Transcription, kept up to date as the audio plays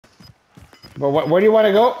But where do you want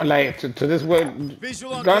to go? Like to this way?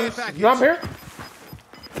 Guns drop here?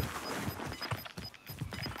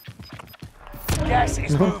 Gas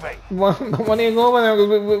is moving. Why don't you go over there?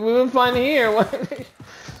 We've been fine here.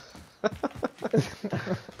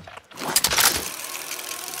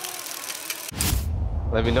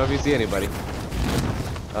 Let me know if you see anybody.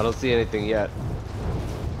 I don't see anything yet.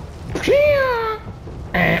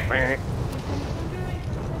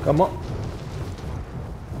 Come on.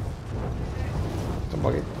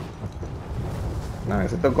 Somebody. No,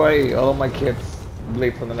 se tocó ahí. All of my kids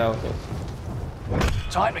bleed from the noses.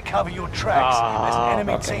 Time to cover your tracks. There's an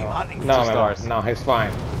enemy team hunting for stars. No, he's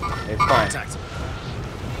fine. He's fine.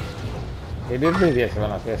 He did bleed, yes,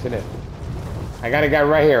 he did. I got a guy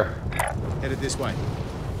right here. Headed this way.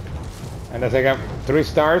 And as I got 3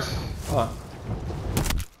 stars.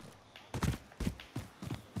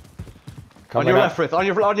 On your left, Frith. On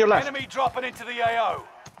your left. Enemy dropping into the AO.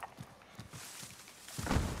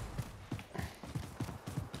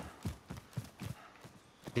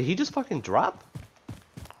 Did he just fucking drop?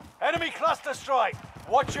 Enemy cluster strike.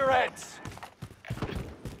 Watch your heads.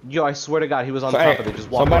 Yo, I swear to God, he was on top of it. Just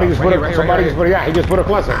walking. Somebody just put yeah, he just put a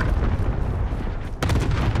cluster.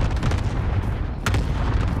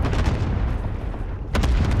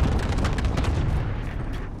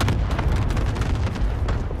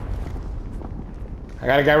 I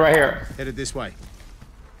got a guy right here. Headed this way.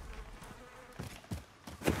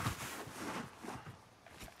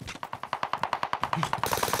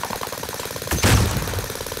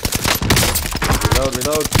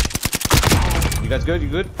 Reload. You guys good? You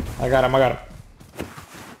good? I got him.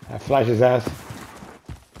 I flash his ass.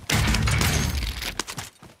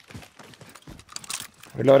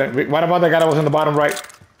 Reloading. What about the guy that was in the bottom right?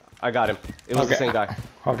 I got him. It was the same guy.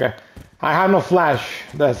 Okay. I have no flash.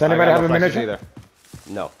 Does anybody have ammunition? Either.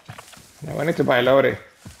 No. No, we need to buy loading.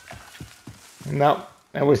 No.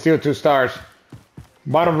 And we still 2 stars.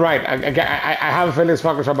 Bottom right. I have a feeling these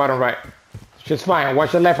fuckers are bottom right. Just fine.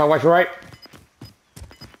 Watch the left. I watch the right.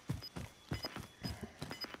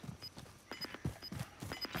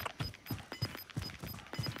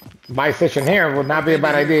 Buy station here would not be a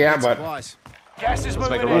bad idea, but gas is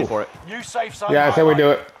moving. Let's make a run for it. New safe zone. Yeah, I say we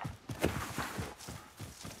do it.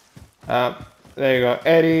 There you go,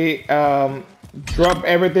 Eddie. Drop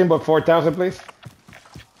everything but 4,000, please.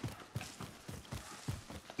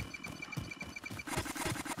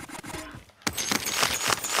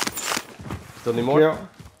 Still need more?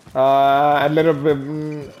 A little bit.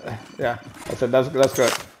 Yeah, I said that's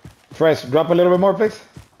good. Fresh, drop a little bit more, please.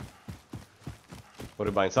 What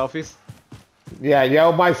are you buying, selfies? Yeah,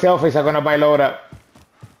 y'all buy selfies. I'm gonna buy load up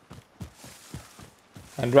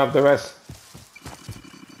and drop the rest.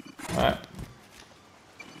 All right.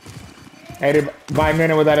 Eddie, buy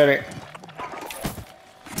minute with that, Eddie.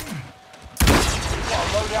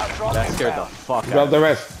 That scared the fuck out. Drop the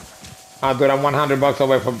rest. I'll do that. $100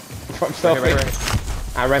 away from selfie.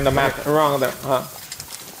 Right. I ran the math wrong there.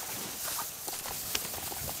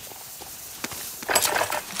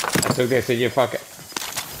 I took this, so you fuck it.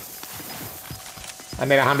 I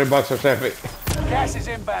need $100 for selfie. Gas is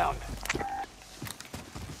inbound.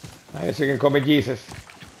 I guess you can call me Jesus.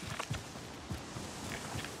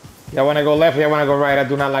 Y'all wanna go left? Y'all wanna go right? I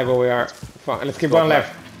do not like where we are. Fuck, let's keep going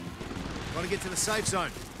left. Want to get to the safe zone.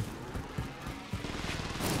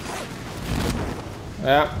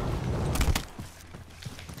 Yeah.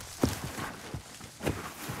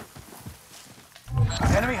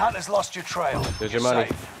 Enemy hunters lost your trail. There's your money.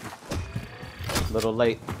 A little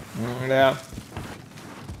late. Yeah.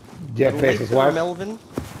 Jeff faces wife. Melvin?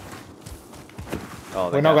 Oh,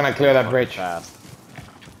 we're not gonna clear that bridge. Fast.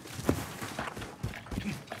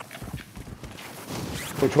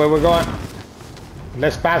 Which way we're going?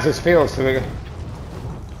 Let's pass this field so we can...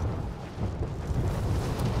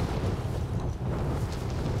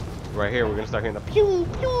 Right here, we're gonna start hearing the pew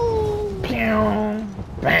pew pew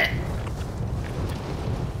bang.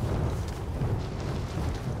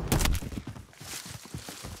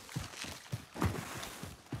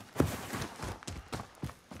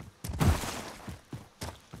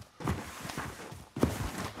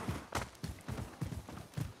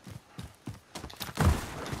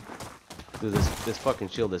 Dude, this fucking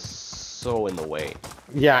shield is so in the way.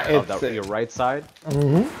 Yeah, it's your right side.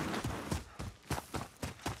 Mm-hmm.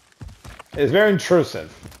 It's very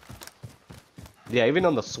intrusive. Yeah, even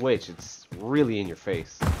on the switch, it's really in your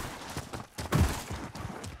face.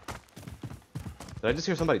 Did I just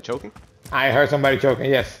hear somebody choking? I heard somebody choking.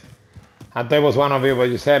 Yes, I thought it was one of you, but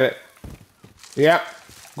you said it. Yep,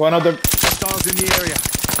 going up the. Hostiles in the area.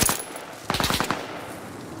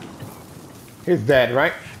 He's dead,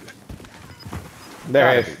 right?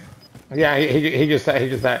 There he is. Yeah, he just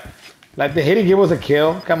died. Like, he didn't give us a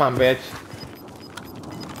kill. Come on, bitch.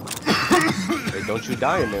 Hey, don't you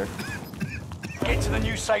die in there. Get to the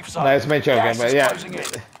new safe zone. Nice me joking, Gas but is yeah. closing in.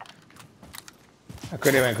 I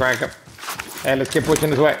couldn't even crank him. Hey, let's keep pushing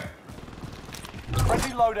this way. Friendly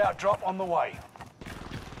loadout drop on the way.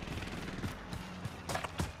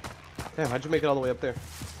 Damn, how'd you make it all the way up there?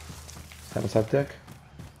 Have a sub deck.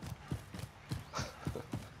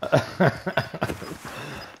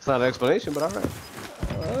 It's not an explanation, but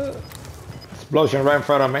alright. Explosion right in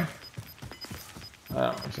front of me.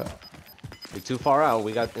 Oh, so. You're too far out.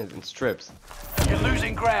 We got in strips. You're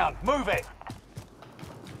losing ground. Move it.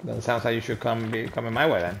 That sounds like you should be coming my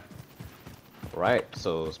way then. Right.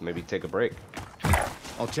 So maybe take a break.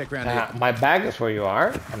 I'll check around here. My bag is where you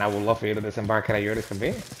are, and I would love for you to disembark at your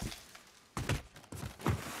convenience.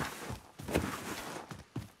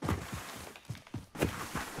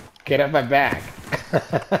 Get up my bag.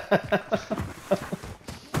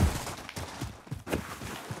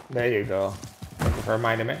 There you go. Thank you for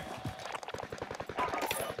reminding me.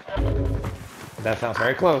 That sounds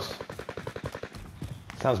very close.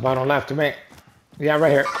 Sounds bottom left to me. Yeah,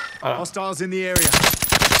 right here. Hostiles in the area.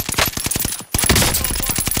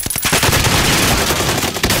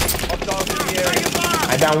 Hostiles in the area.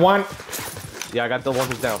 I down one. Yeah, I got the one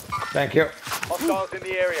who's down. Thank you. Hostiles in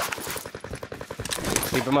the area.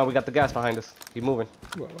 Keep in mind, we got the gas behind us. Keep moving.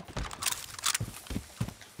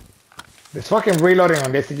 This fucking reloading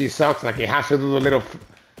on this SG sucks. Like, he has to do the little...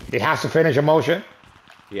 He has to finish a motion.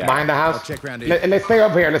 Yeah. Behind the house. I'll check around here. Let's stay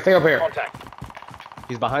up here. Let's stay up here. Contact.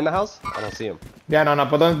 He's behind the house? I don't see him. Yeah, no,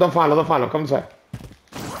 but don't follow. Don't follow. Come this way.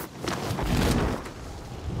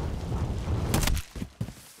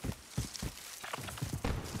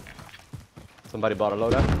 Somebody bought a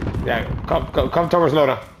loadout? Yeah, come towards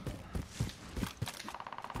Loda.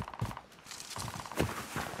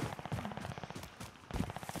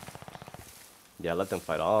 Yeah, let them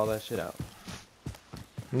fight all that shit out.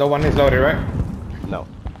 No one is loaded, right? No.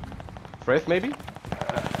 Frith, maybe?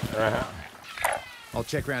 Right. I'll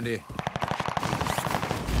check around here.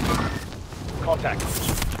 Contact.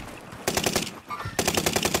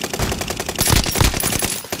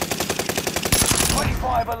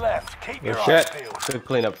 Fiber left. Keep your eyes shit. peeled. Good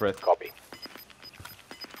cleanup, Frith. Copy.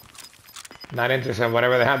 Not interested in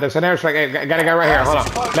whatever they have. There's an airstrike. Hey, got a guy right here. Hold on.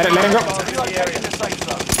 Let him go. Relocating the safe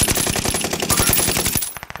zone.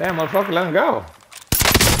 Damn, motherfucker, let him go.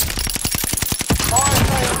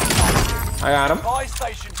 I got him. Buy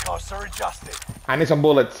station costs are adjusted. I need some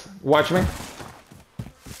bullets. Watch me.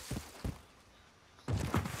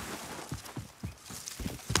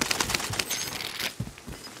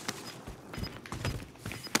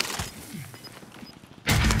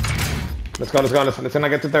 Let's go. Let's not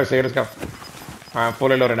get too thirsty here. Let's go. Alright, I'm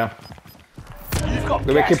fully loaded now. You've got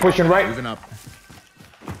Do we keep pushing right? Moving up.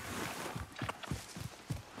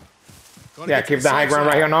 Yeah, keep the high ground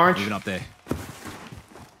right here on orange. Moving up there.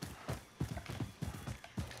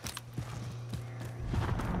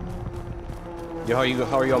 Yo,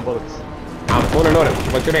 how are you on bullets? I'm fully loaded.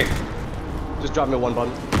 What you need? Just drop me one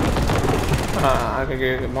button. I can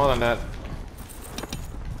get more than that.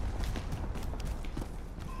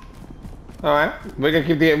 Alright, we can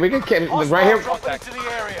keep right here. Dropping into the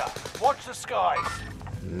area. Watch the skies.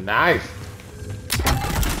 Nice.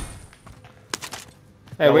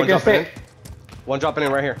 Hey, Yeah, we one can dropping stay. in. One dropping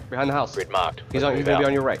in right here, behind the house. Grid marked. He's gonna be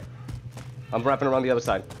on your right. I'm wrapping around the other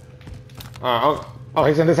side. Oh,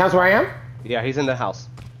 he's in this house where I am? Yeah, he's in the house.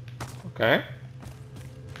 Okay.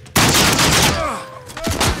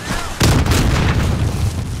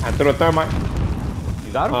 I threw a thermite.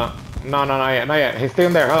 You got him? No, not yet. He's still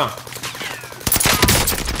in there. Hold on.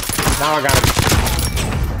 Now I got him.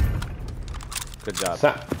 Good job.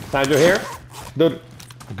 Sanju here, dude.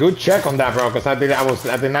 Good check on that, bro. Because I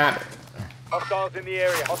did not. Hostiles in the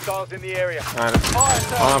area. Hostiles in the area.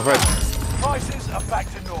 Hold on, Fred. Prices are back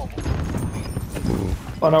to normal.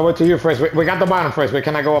 Oh no, wait till you first. We got the bottom first. We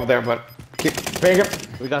cannot go up there, but keep finger.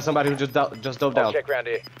 We got somebody who just dove down. Check around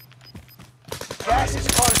here. Gas is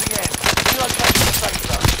closing in. Relocating the safe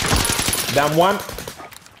zone. Down one.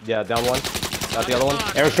 Yeah, down one. Got the other one.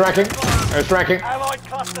 Airstrike. Allied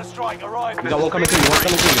cluster strike arrived. We got one coming to you.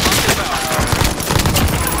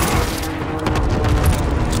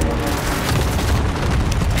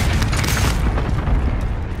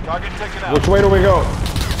 Target taken out. Which way do we go?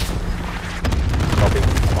 Copy.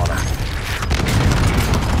 I'm on it.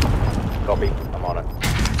 Copy. I'm on it.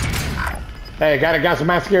 Hey, got a gas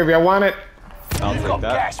mask here if you want it. I'll You've take got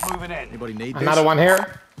that. gas moving in. Anybody need this? Another one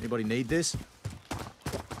here. Anybody need this?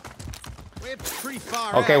 We're pretty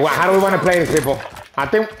far Okay, out. well, how do we want to play this, people? I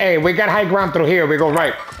think, hey, we got high ground through here. We go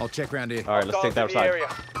right. I'll check round here. All right, let's take that Hostiles in the side. area.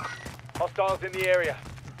 Hostiles in the area.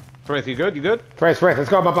 Frith, you good? You good? Fresh, let's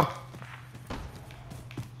go, Papa.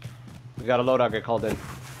 We got a loadout get called in.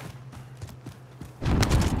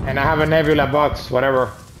 And I have a nebula box,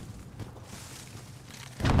 whatever.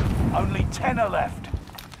 Only 10 are left.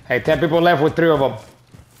 Hey, 10 people left with 3 of them.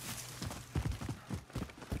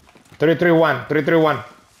 331, 331.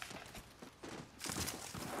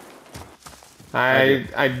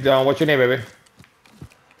 I don't. What's your name, baby?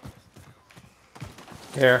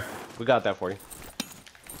 Here. We got that for you.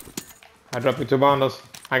 I dropped you 2 bundles.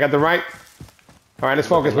 I got the right. All right, let's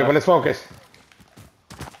focus, people. Let's focus.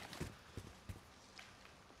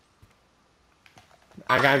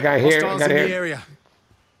 I got a guy here. Hostiles Got in the here. area.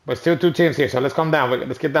 But still 2 teams here, so let's calm down.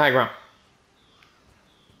 Let's get the high ground.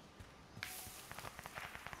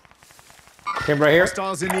 Team right here.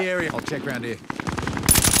 Hostiles in the area. I'll check round here.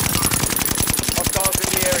 Hostiles in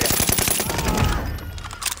the area.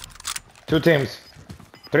 2 teams.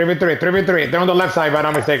 3v3, 3v3. They're on the left side, if I'm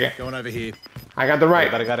not mistaken. Going over here. I got the right.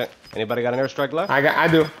 Anybody got it? Anybody got an airstrike left? I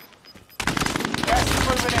do. Gas is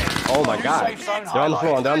moving in. Oh my New God. safe zone They're on the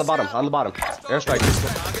floor. highlighted. They're on the bottom. On the bottom. Airstrike.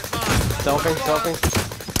 Selfing.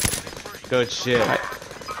 Selfing. Good shit.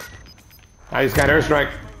 I just got airstrike.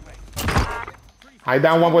 I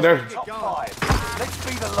down 1 with air. Top 5. Let's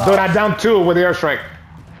be the last. Dude, I down 2 with the airstrike.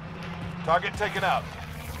 Target taken out.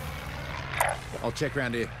 I'll check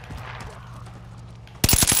round here.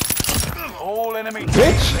 All enemy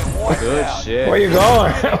Bitch! teams been wiped Good out. shit. Where you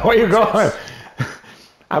going? Where you going?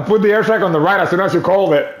 I put the airstrike on the right as soon as you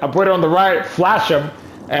called it. I put it on the right, flash him,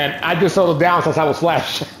 and I just settled down since I was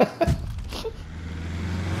flashed.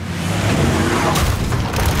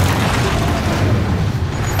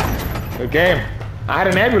 Good game. I had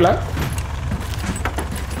an nebula.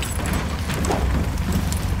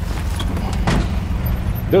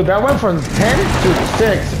 Dude, that went from 10 to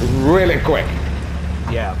 6 really quick.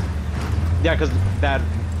 Yeah. Yeah, because that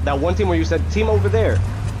one team where you said team over there,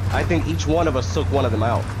 I think each one of us took one of them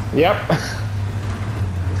out. Yep.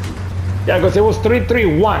 Yeah, because it was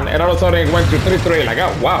 3-3-1, and all of a sudden it went to 3-3. Like,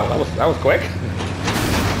 oh wow, that was quick.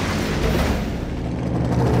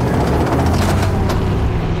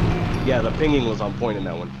 Yeah, the pinging was on point in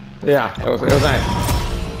that one. Yeah, it was nice.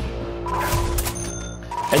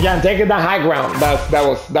 And yeah, taking the high ground. That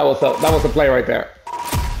was the play right there.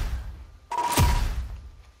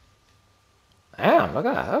 Damn, look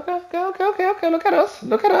at that. Okay. Look at us.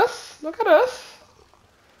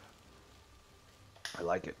 I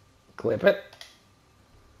like it. Clip it.